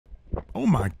Oh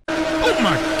my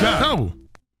God. Oh.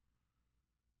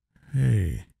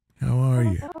 Hey, how are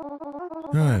you?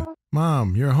 Good.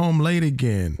 Mom, you're home late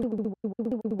again.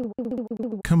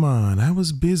 Come on, I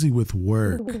was busy with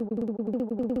work.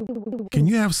 Can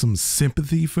you have some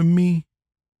sympathy for me?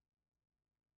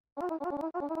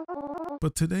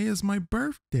 But today is my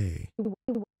birthday.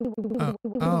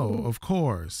 Oh, of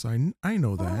course. I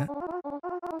know that.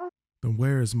 Then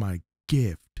where is my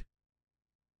gift?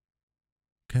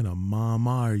 What kind of mom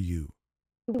are you?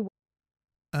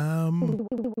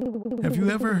 Have you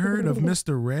ever heard of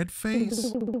Mr.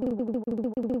 Redface?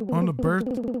 On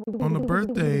the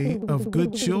birthday of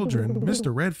good children,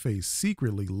 Mr. Redface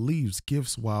secretly leaves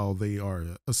gifts while they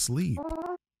are asleep.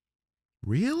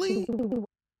 Really?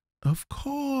 Of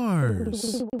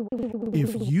course.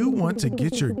 If you want to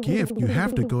get your gift, you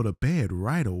have to go to bed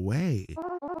right away.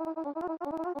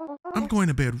 I'm going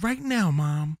to bed right now,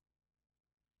 Mom.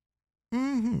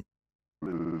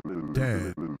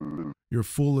 Dad, you're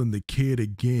fooling the kid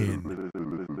again.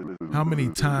 How many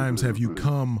times have you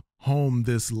come home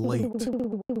this late?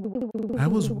 I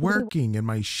was working and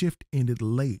my shift ended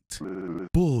late.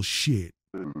 Bullshit.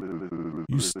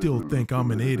 You still think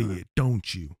I'm an idiot,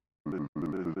 don't you?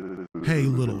 Hey,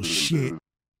 little shit,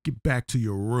 get back to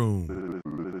your room.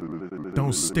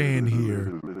 Don't stand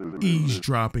here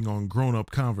eavesdropping on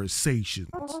grown-up conversations.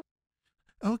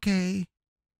 Okay.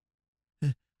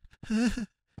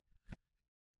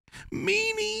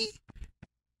 Meanie.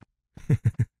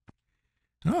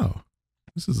 Oh,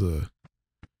 this is a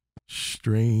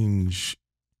strange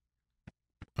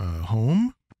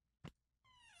home.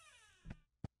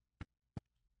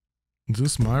 Is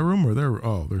this my room or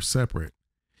they're separate?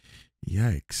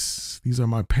 Yikes. These are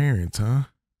my parents, huh?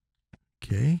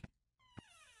 Okay.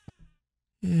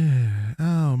 Yeah.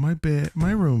 Oh, my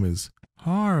room is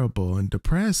horrible and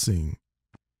depressing.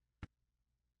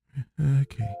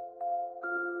 Okay.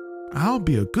 I'll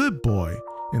be a good boy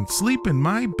and sleep in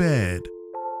my bed.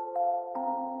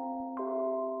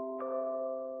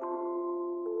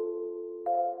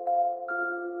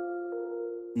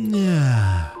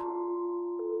 Yeah.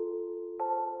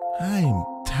 I'm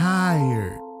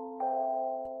tired.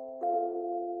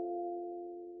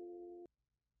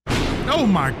 Oh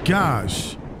my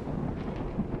gosh.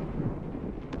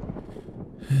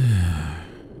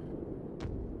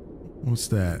 What's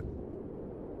that?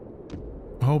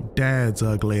 I hope Dad's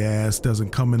ugly ass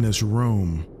doesn't come in this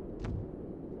room.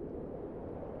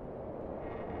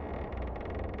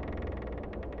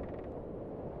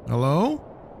 Hello?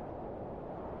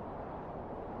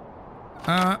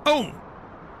 Oh!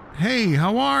 Hey,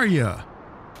 how are ya?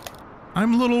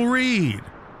 I'm little Rheed.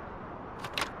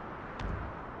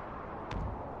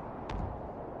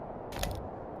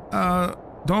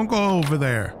 Don't go over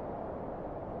there.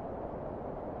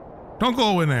 Don't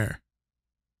go in there.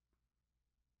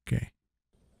 Okay.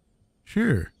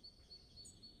 Sure.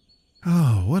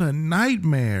 Oh, what a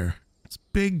nightmare. This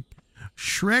big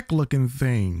Shrek-looking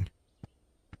thing.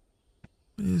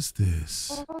 What is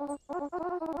this?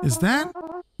 Is that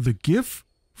the gift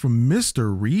from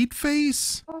Mr.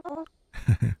 Redface?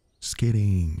 Just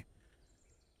kidding.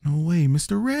 No way,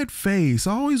 Mr. Redface.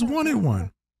 I always wanted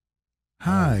one.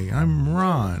 Hi, I'm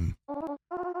Ron.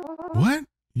 What?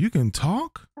 You can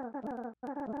talk?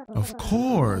 Of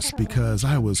course, because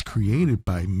I was created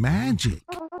by magic.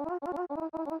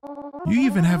 You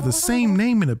even have the same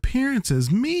name and appearance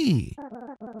as me.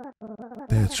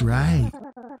 That's right.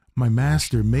 My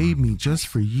master made me just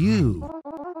for you.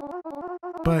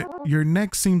 But your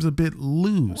neck seems a bit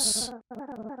loose.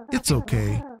 It's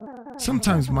okay.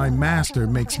 Sometimes my master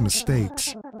makes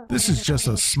mistakes. This is just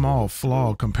a small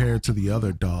flaw compared to the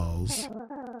other dolls.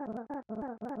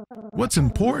 What's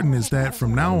important is that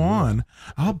from now on,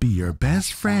 I'll be your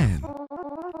best friend.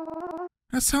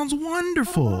 That sounds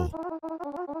wonderful.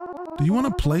 Do you want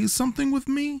to play something with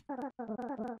me?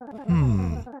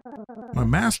 My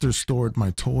master stored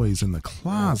my toys in the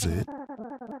closet.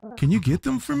 Can you get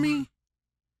them for me?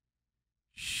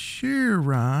 Sure,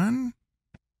 Ron.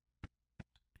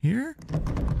 Here?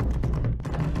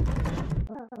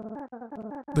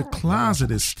 The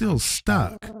closet is still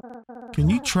stuck. Can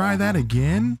you try that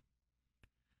again?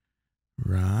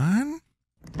 Ron?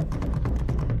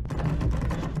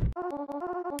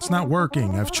 It's not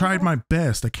working. I've tried my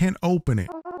best. I can't open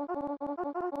it.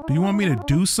 Do you want me to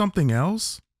do something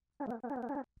else?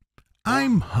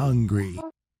 I'm hungry.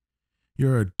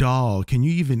 You're a doll. Can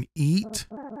you even eat?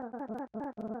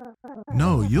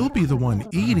 No, you'll be the one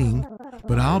eating,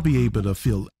 but I'll be able to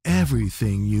feel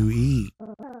everything you eat.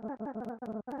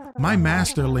 My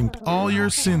master linked all your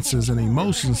senses and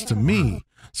emotions to me,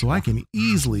 so I can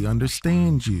easily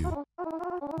understand you.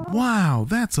 Wow,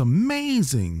 that's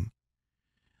amazing.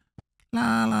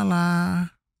 La la la.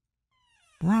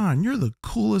 Ron, you're the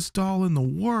coolest doll in the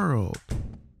world.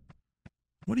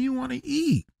 What do you want to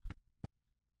eat?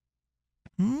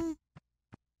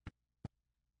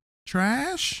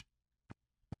 Trash?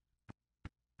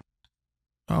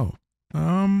 Oh,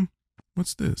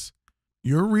 what's this?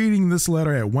 You're reading this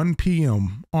letter at 1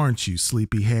 p.m., aren't you,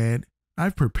 sleepyhead?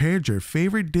 I've prepared your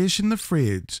favorite dish in the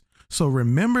fridge, so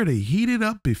remember to heat it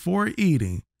up before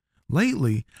eating.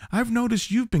 Lately, I've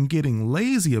noticed you've been getting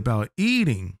lazy about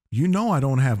eating. You know I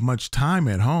don't have much time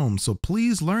at home, so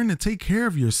please learn to take care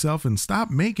of yourself and stop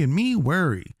making me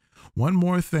worry. One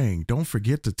more thing, don't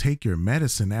forget to take your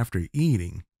medicine after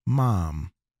eating.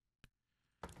 Mom.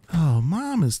 Oh,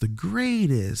 Mom is the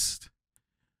greatest.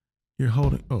 You're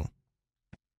holding... Oh.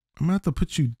 I'm going to have to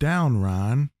put you down,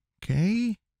 Ron.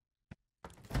 Okay?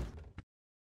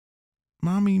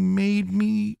 Mommy made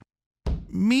me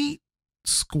meat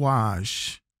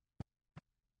squash.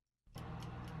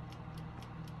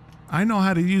 I know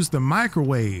how to use the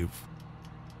microwave.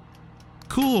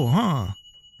 Cool, huh?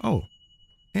 Oh,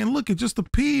 and look, it just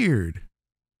appeared.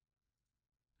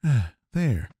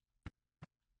 There.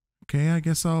 Okay, I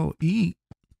guess I'll eat.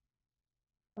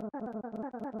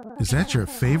 Is that your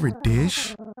favorite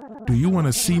dish? Do you want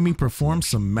to see me perform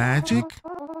some magic?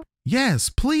 Yes,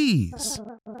 please.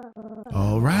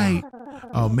 All right,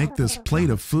 I'll make this plate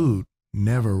of food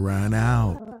never run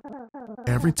out.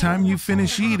 Every time you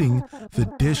finish eating, the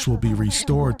dish will be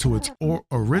restored to its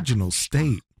original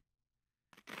state.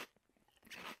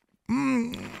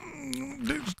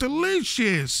 It's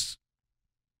delicious.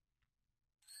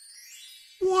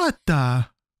 What the?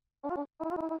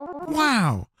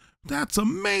 Wow, that's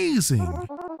amazing.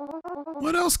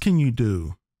 What else can you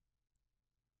do?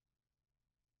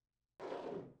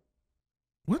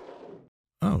 What?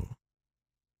 Oh.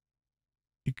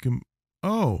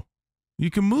 You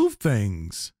can move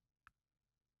things.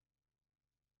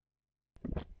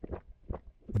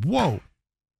 Whoa.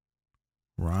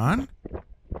 Ron?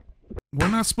 We're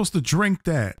not supposed to drink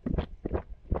that.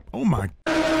 Oh my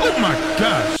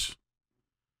gosh.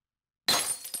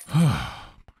 Oh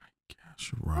my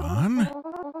gosh, Ron?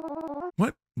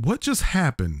 What just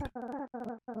happened?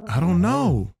 I don't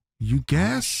know. You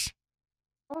guess?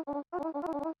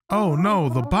 Oh no,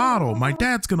 the bottle. My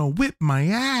dad's gonna whip my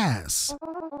ass.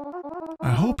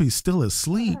 I hope he's still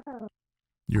asleep.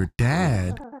 Your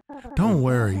dad? Don't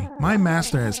worry, my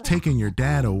master has taken your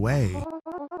dad away.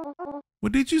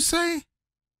 What did you say?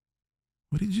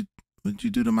 What did you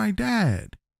do to my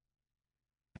dad?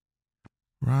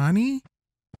 Ronnie?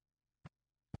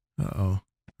 Uh-oh.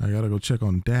 I gotta go check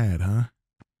on Dad, huh?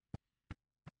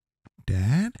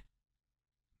 Dad?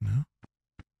 No?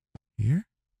 Here?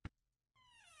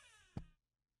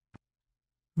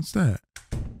 What's that?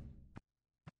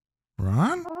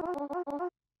 Ron?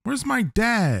 Where's my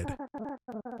dad?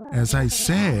 As I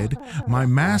said, my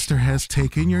master has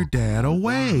taken your dad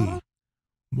away.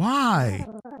 Why?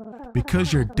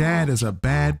 Because your dad is a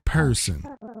bad person.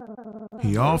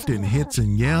 He often hits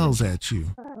and yells at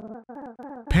you.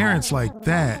 Parents like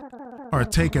that are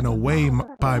taken away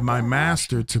by my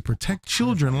master to protect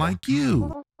children like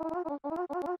you.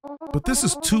 But this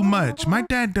is too much. My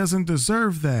dad doesn't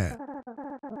deserve that.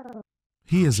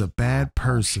 He is a bad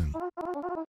person.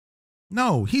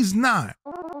 No, he's not.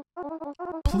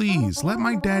 Please, let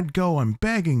my dad go. I'm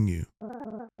begging you.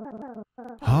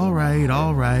 All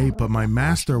right, but my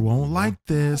master won't like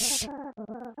this.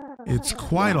 It's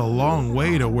quite a long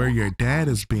way to where your dad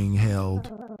is being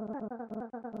held.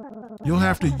 You'll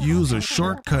have to use a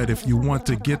shortcut if you want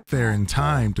to get there in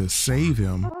time to save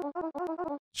him.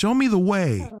 Show me the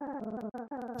way.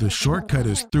 The shortcut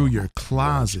is through your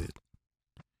closet.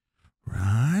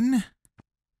 Ron?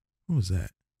 What was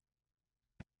that?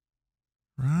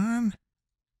 Ron?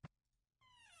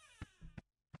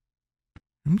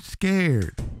 I'm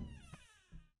scared.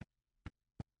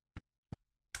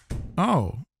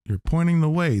 Oh, you're pointing the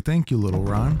way. Thank you, little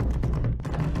Ron.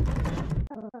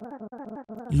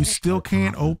 You still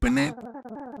can't open it?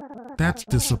 That's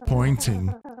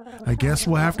disappointing. I guess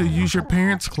we'll have to use your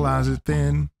parents' closet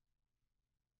then.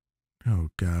 Oh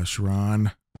gosh,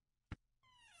 Ron.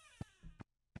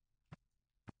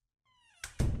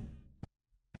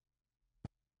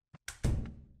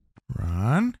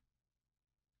 Ron?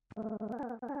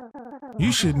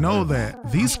 You should know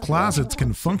that these closets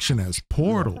can function as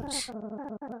portals.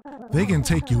 They can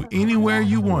take you anywhere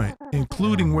you want,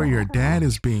 including where your dad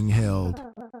is being held.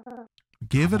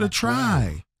 Give it a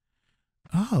try.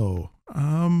 Oh,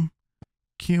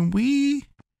 can we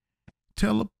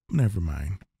never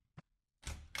mind.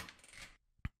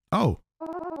 Oh,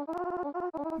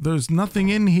 There's nothing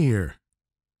in here.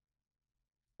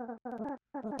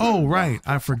 Oh, right,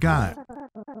 I forgot.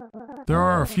 There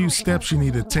are a few steps you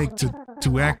need to take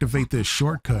to activate this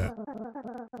shortcut.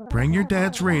 Bring your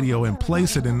dad's radio and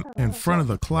place it in front of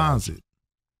the closet.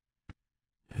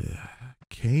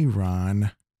 Okay,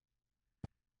 Ron.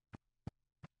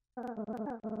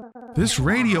 This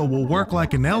radio will work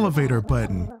like an elevator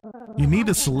button. You need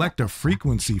to select a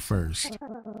frequency first.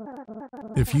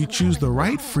 If you choose the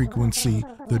right frequency,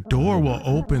 the door will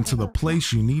open to the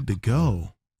place you need to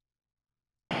go.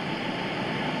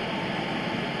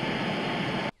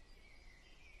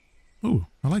 Ooh,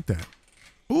 I like that.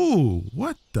 Ooh,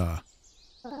 what the?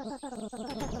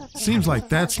 Seems like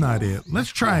that's not it. Let's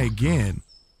try again.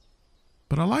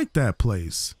 But I like that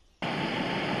place.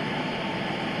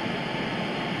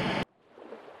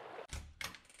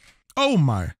 Oh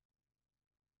my.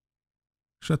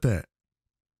 Shut that.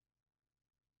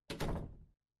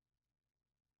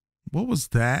 What was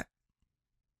that?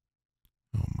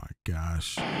 Oh my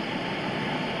gosh.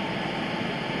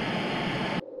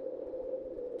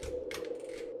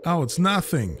 Oh, it's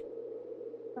nothing.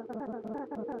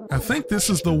 I think this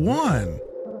is the one.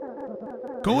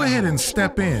 Go ahead and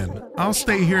step in. I'll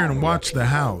stay here and watch the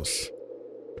house.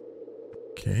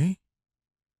 Okay.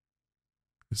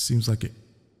 It seems like it.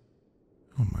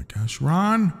 Oh my gosh,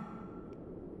 Ron?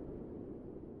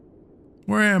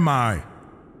 Where am I?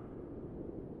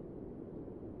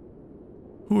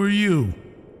 Who are you?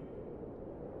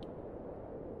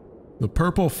 The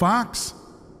purple fox?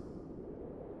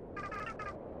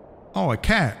 Oh, a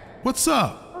cat. What's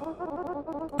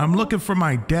up? I'm looking for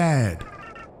my dad.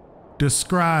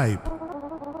 Describe.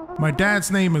 My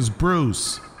dad's name is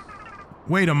Bruce.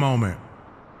 Wait a moment.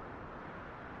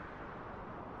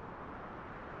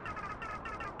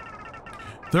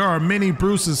 There are many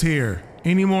Bruces here.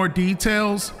 Any more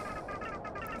details?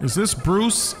 Is this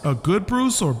Bruce a good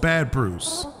Bruce or bad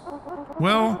Bruce?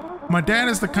 Well, my dad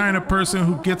is the kind of person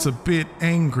who gets a bit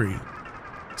angry.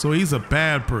 So he's a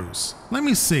bad Bruce. Let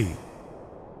me see.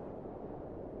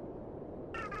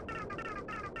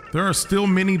 There are still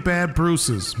many bad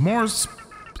Bruces. More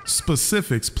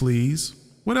specifics, please.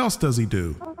 What else does he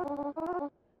do?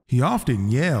 He often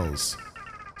yells.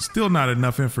 Still not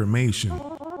enough information.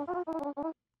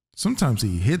 Sometimes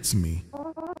he hits me.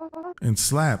 And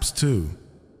slaps too.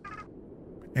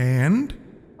 And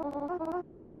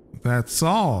that's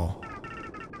all.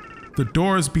 The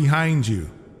door is behind you.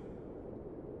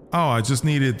 Oh, I just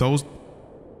needed those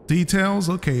details?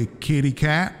 Okay, kitty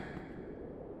cat.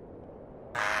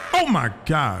 Oh my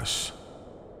gosh.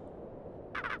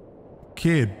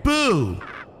 Kid, boo!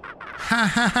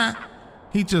 Ha ha ha!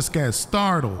 He just got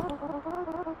startled.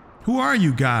 Who are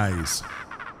you guys?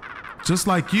 Just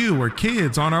like you, we're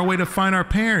kids on our way to find our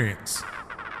parents.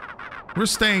 We're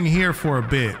staying here for a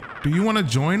bit. Do you want to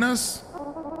join us?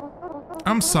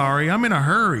 I'm sorry, I'm in a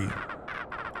hurry.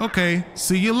 Okay,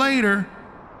 see you later.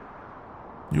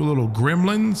 You little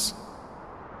gremlins.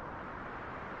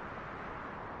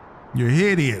 You're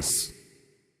hideous.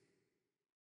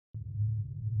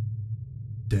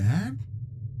 Dad?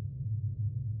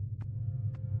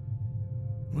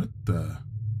 What the?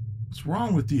 What's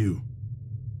wrong with you?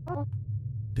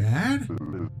 Dad?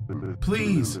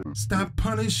 Please, stop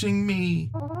punishing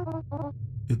me.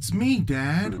 It's me,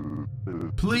 Dad.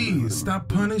 Please, stop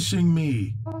punishing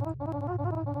me.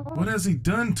 What has he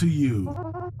done to you?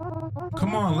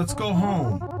 Come on, let's go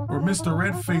home, or Mr.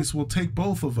 Redface will take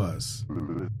both of us.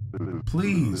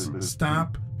 Please,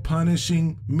 stop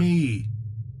punishing me.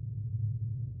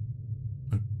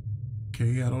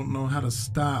 Okay, I don't know how to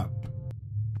stop.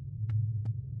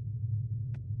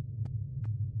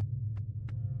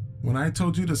 When I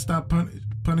told you to stop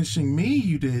punishing me,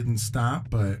 you didn't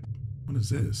stop, but what is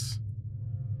this?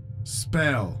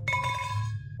 Spell.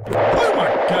 Oh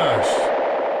my gosh.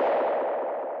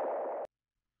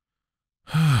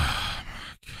 Oh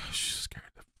my gosh,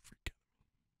 scared the freak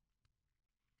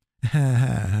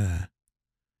out.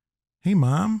 Hey,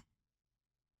 Mom.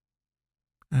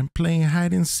 I'm playing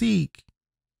hide and seek.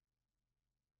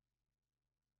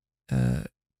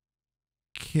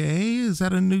 Okay, is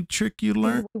that a new trick you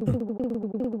learned?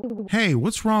 Hey,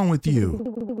 what's wrong with you?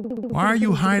 Why are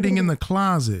you hiding in the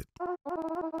closet?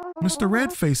 Mr.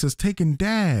 Redface has taken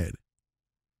Dad.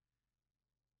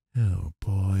 Oh,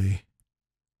 boy.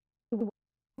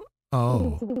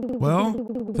 Oh,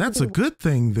 well, that's a good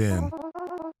thing then.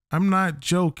 I'm not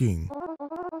joking.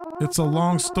 It's a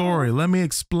long story. Let me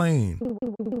explain.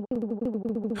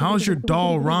 How's your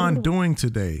doll Ron doing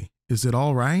today? Is it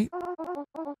all right?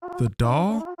 The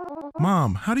doll?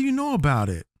 Mom, how do you know about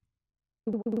it?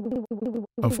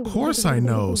 Of course I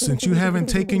know, since you haven't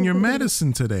taken your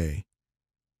medicine today.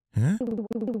 Huh?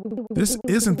 This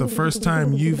isn't the first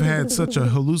time you've had such a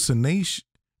hallucination.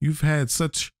 You've had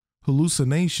such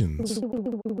hallucinations.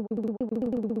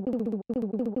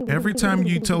 Every time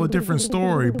you tell a different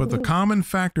story, but the common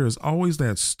factor is always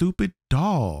that stupid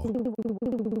doll.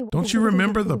 Don't you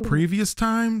remember the previous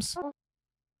times?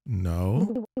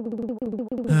 No.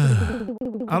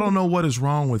 I don't know what is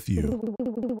wrong with you.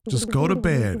 Just go to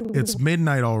bed. It's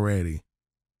midnight already.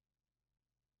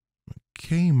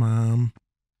 Okay, Mom.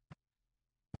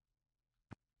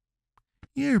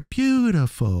 You're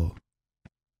beautiful.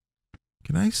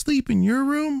 Can I sleep in your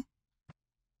room?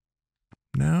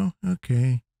 No?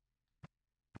 Okay.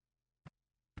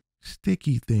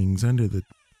 Sticky things under the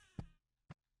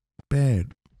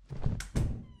bed.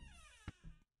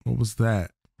 What was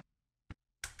that?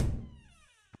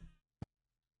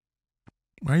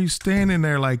 Why are you standing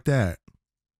there like that?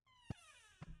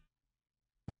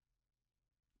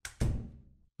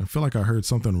 I feel like I heard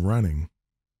something running.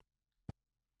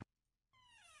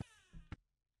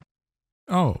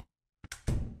 Oh.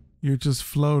 You're just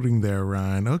floating there,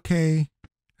 Ryan. Okay.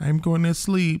 I'm going to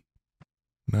sleep.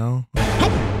 No?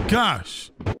 Oh,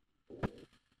 gosh!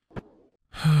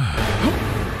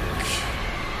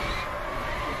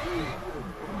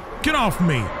 Get off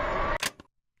me!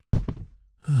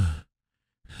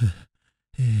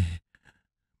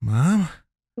 Mom?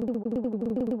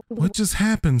 What just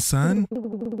happened, son?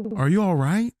 Are you all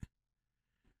right?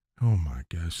 Oh my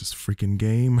gosh, this freaking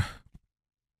game.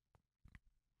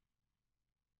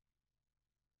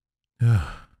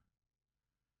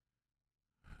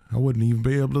 I wouldn't even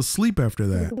be able to sleep after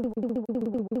that.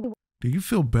 Do you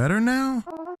feel better now?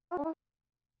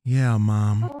 Yeah,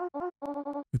 Mom.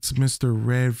 It's Mr.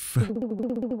 Red.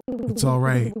 It's all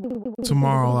right.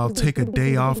 Tomorrow I'll take a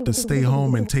day off to stay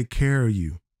home and take care of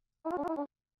you.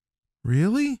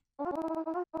 Really?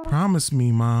 Promise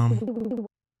me, Mom.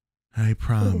 I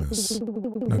promise.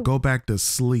 Now go back to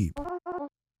sleep.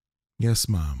 Yes,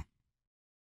 Mom.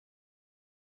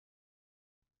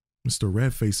 Mr.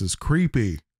 Redface is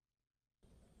creepy.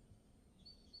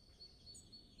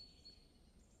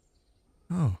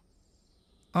 Oh.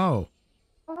 Oh.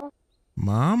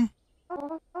 Mom?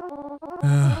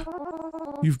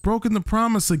 You've broken the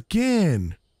promise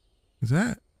again. Is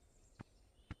that?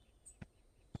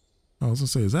 I was gonna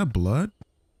say, is that blood?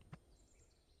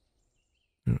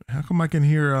 How come I can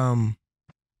hear, I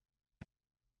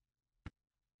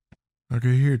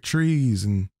can hear trees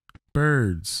and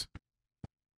birds.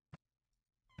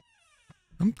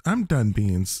 I'm done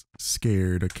being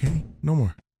scared, okay? No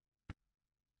more.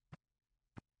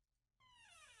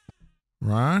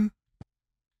 Ron?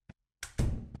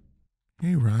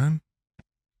 Hey, Ron.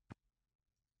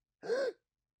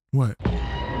 What?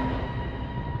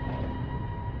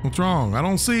 What's wrong? I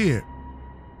don't see it.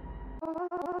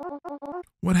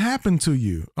 What happened to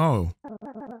you? Oh.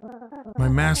 My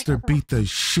master beat the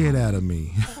shit out of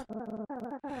me.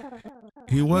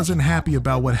 He wasn't happy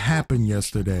about what happened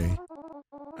yesterday.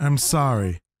 I'm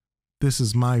sorry. This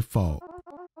is my fault.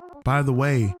 By the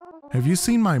way, have you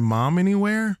seen my mom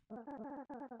anywhere?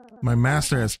 My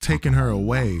master has taken her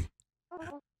away.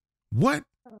 What?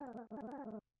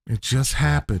 It just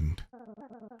happened.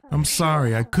 I'm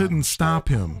sorry, I couldn't stop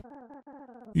him.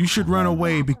 You should run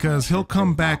away because he'll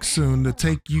come back soon to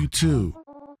take you too.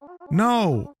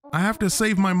 No, I have to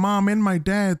save my mom and my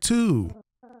dad too.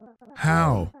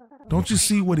 How? Don't you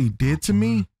see what he did to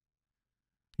me?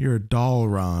 You're a doll,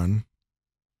 Ron.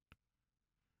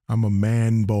 I'm a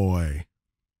man boy.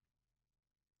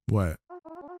 What?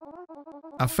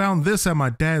 I found this at my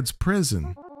dad's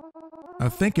prison. I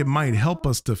think it might help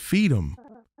us defeat him.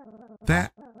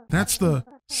 That's the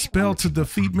spell to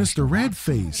defeat Mr.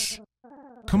 Redface.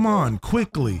 Come on,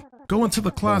 quickly. Go into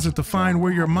the closet to find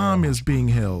where your mom is being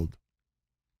held.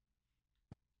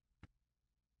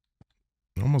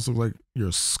 It almost looks like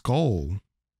your skull.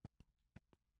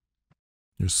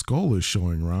 Your skull is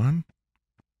showing, Ron.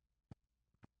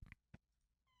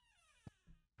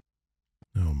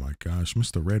 Oh my gosh,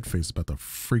 Mr. Redface is about to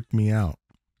freak me out.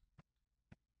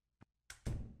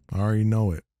 I already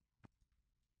know it.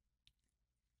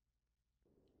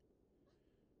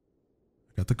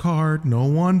 Got the card. No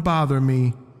one bother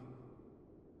me.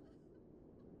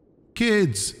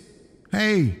 Kids,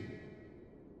 hey.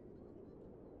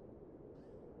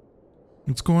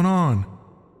 What's going on?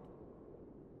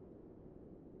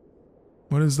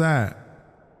 What is that?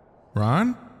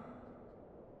 Ron?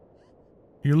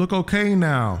 You look okay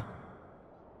now.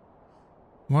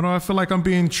 Why do I feel like I'm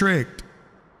being tricked?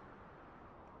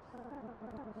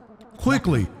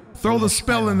 Quickly, throw the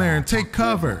spell in there and take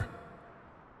cover.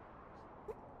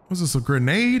 Was this a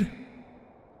grenade?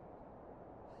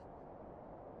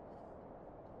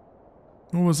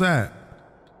 What was that?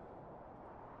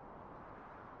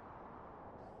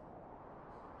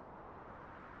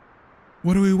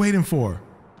 What are we waiting for?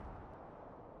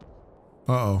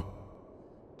 Uh-oh.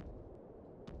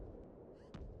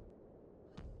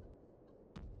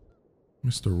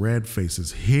 Mr. Redface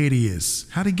is hideous.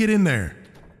 How'd he get in there?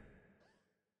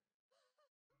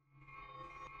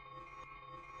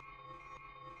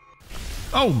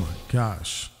 Oh my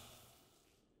gosh.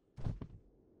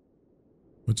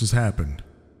 What just happened?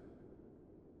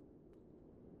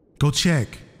 Go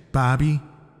check, Bobby.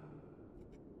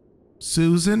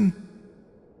 Susan?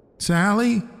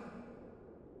 Sally?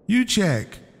 You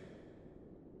check.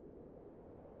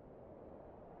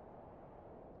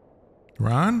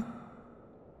 Ron?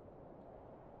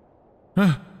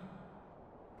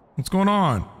 What's going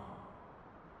on?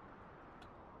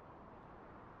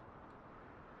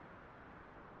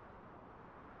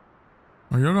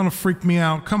 Oh, you're gonna freak me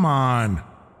out? Come on.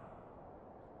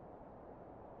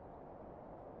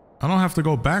 I don't have to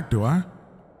go back, do I?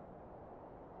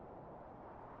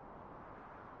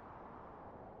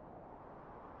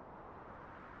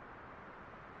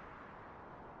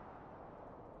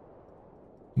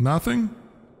 Nothing?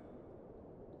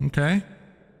 Okay.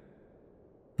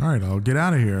 All right, I'll get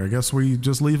out of here. I guess we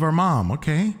just leave our mom.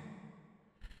 Okay.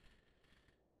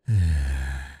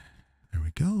 There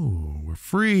we go. We're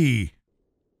free.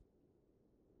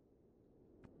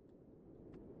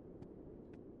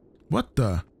 What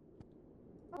the?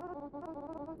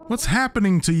 What's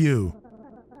happening to you?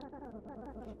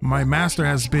 My master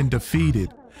has been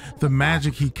defeated. The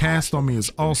magic he cast on me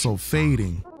is also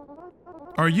fading.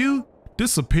 Are you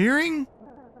disappearing?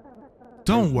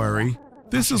 Don't worry.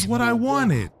 This is what I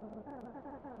wanted.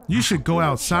 You should go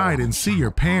outside and see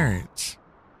your parents.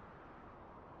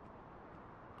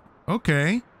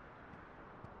 Okay.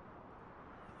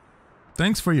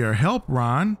 Thanks for your help,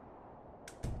 Ron.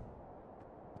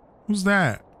 Who's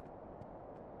that?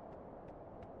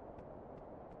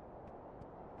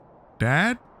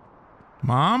 Dad?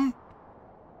 Mom?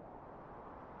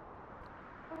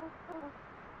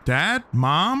 Dad?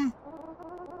 Mom?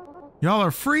 Y'all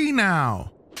are free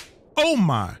now. Oh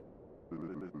my.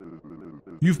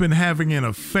 You've been having an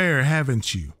affair,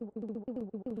 haven't you?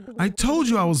 I told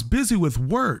you I was busy with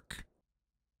work.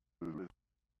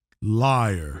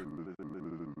 Liar.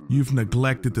 You've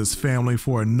neglected this family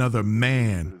for another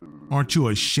man. Aren't you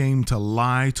ashamed to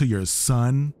lie to your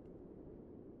son?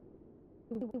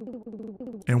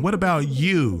 And what about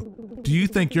you? Do you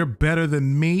think you're better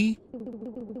than me?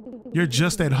 You're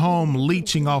just at home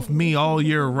leeching off me all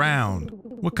year round.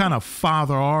 What kind of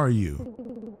father are you?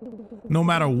 No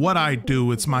matter what I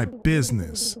do, it's my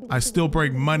business. I still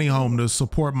bring money home to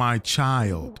support my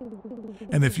child.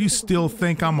 And if you still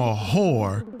think I'm a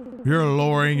whore, you're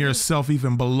lowering yourself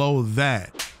even below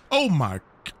that. Oh my.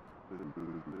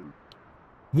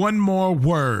 One more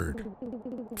word.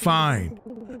 Fine.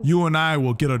 You and I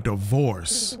will get a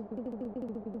divorce.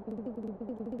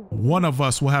 One of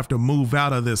us will have to move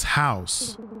out of this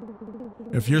house.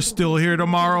 If you're still here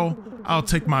tomorrow, I'll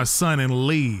take my son and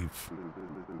leave.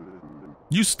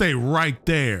 You stay right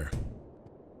there.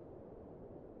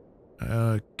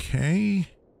 Okay.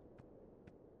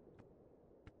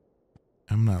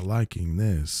 I'm not liking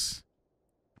this.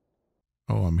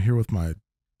 Oh, I'm here with my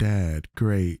dad.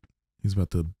 Great. He's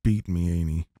about to beat me, ain't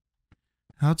he?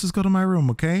 I'll just go to my room,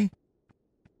 okay?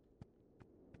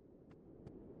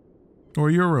 Or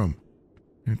your room.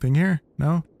 Anything here?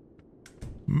 No?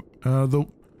 The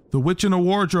witch in the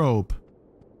wardrobe.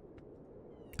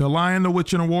 The lion, the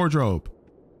witch in the wardrobe.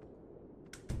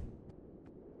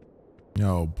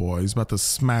 Oh boy, he's about to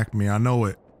smack me. I know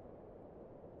it.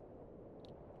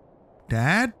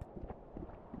 Dad?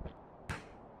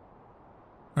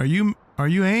 Are you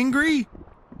angry?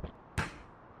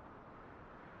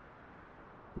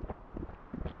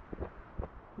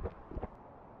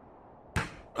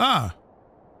 Ah.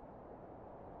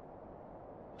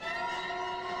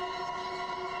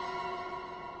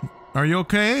 Are you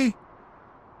okay?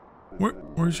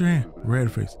 Where's your hand?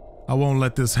 Redface. I won't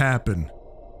let this happen.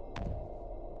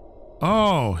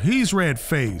 Oh, he's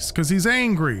Redface because he's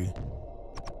angry.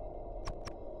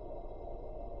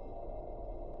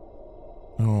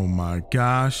 Oh my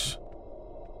gosh.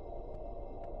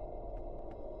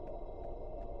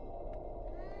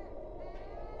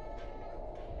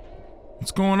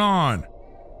 What's going on?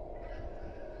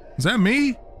 Is that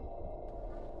me?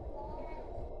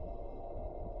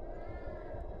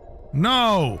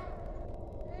 No.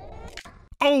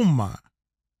 Oh my.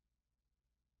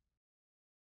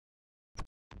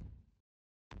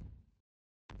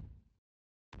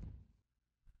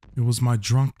 It was my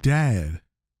drunk dad.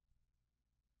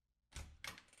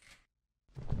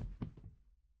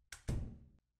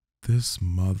 This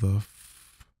mother...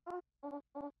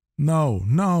 No,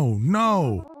 no,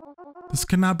 no! This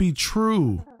cannot be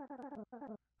true.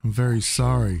 I'm very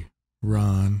sorry,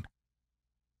 Ron.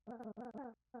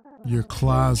 Your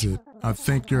closet. I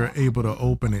think you're able to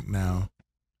open it now.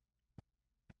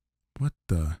 What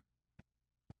the?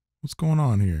 What's going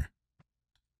on here?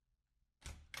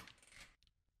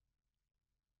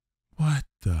 What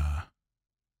the?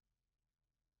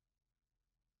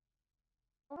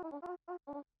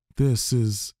 This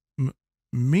is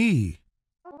me.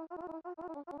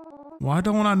 Why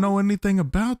don't I know anything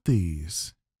about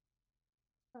these?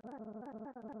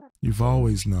 You've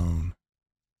always known.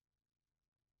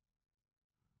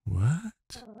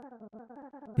 What?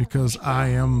 Because I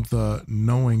am the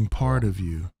knowing part of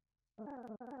you.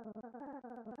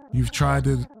 You've tried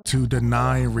to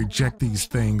deny and reject these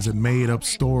things and made up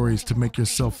stories to make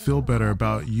yourself feel better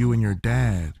about you and your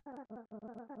dad.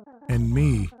 And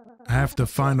me, I have to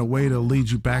find a way to lead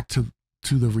you back to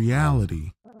the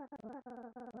reality.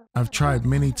 I've tried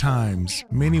many times,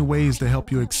 many ways to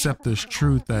help you accept this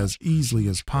truth as easily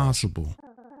as possible.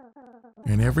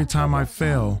 And every time I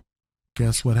fail,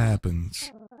 guess what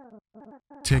happens?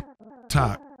 Tick,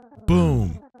 tock,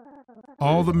 boom.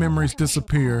 All the memories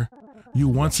disappear. You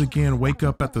once again wake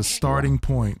up at the starting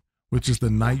point, which is the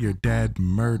night your dad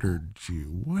murdered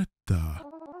you. What the?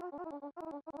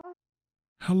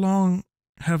 How long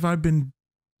have I been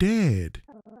dead?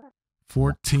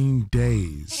 14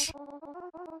 days.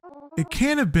 It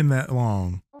can't have been that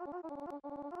long.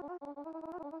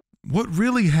 What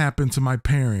really happened to my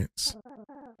parents?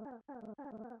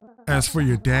 As for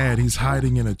your dad, he's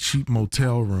hiding in a cheap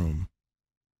motel room.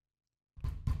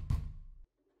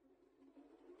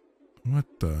 What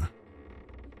the?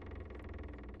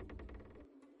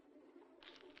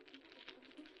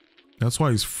 That's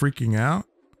why he's freaking out?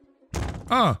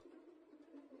 Ah!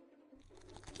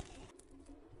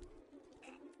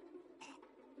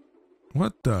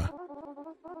 What the?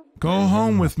 Go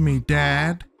home with me,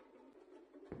 Dad.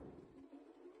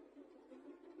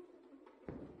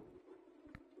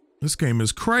 This game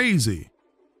is crazy.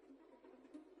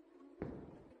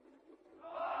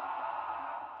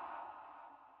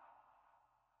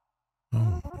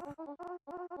 Oh.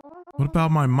 What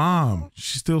about my mom?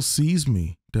 She still sees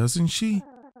me, doesn't she?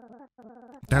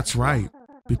 That's right,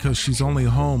 because she's only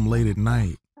home late at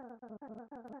night.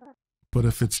 But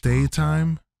if it's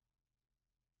daytime...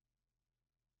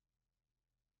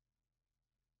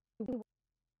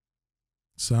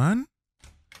 Son?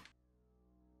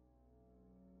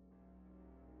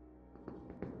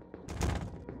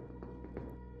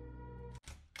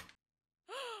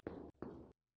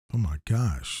 Oh my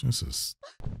gosh, this is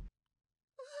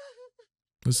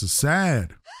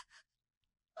sad.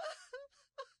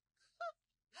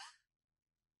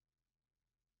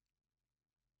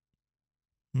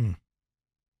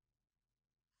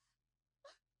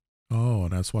 Oh,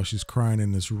 that's why she's crying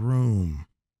in this room.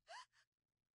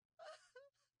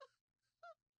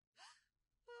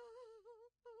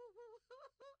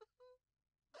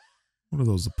 What are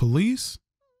those, the police?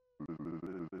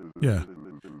 Yeah.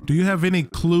 Do you have any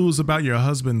clues about your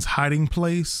husband's hiding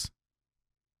place?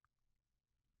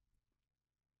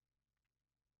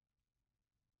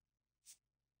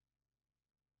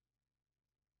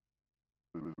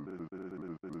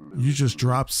 You just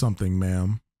dropped something,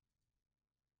 ma'am.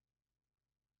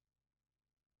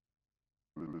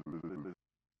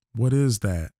 What is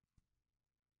that?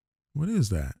 What is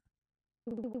that?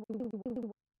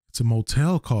 It's a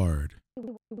motel card.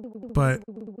 But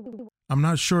I'm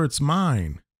not sure it's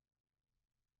mine.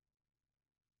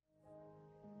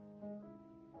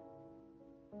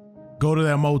 Go to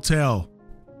that motel.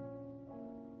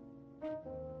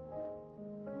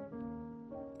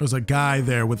 There's a guy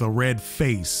there with a red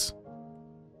face.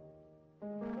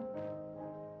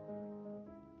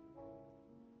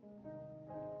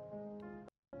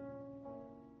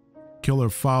 Killer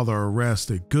father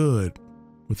arrested. Good.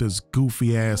 With his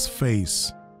goofy ass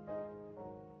face.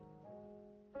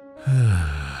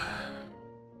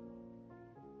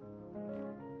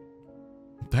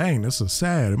 Dang, this is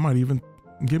sad. It might even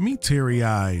get me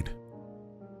teary-eyed.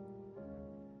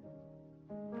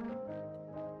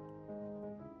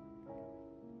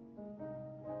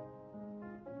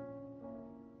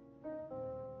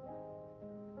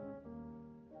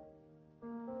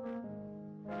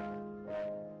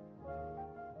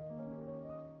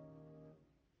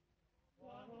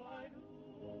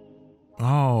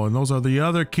 Oh, and those are the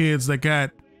other kids that got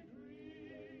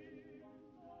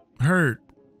hurt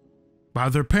by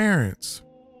their parents.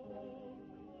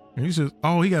 And he says,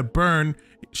 oh, he got burned.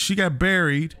 She got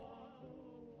buried.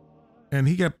 And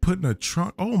he got put in a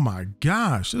trunk. Oh my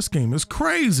gosh, this game is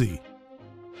crazy.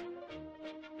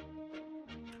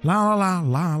 La la la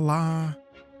la la.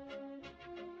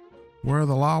 Where are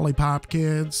the lollipop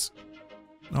kids?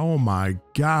 Oh my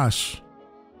gosh.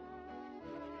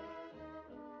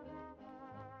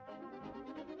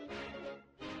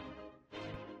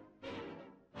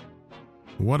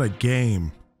 What a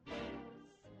game.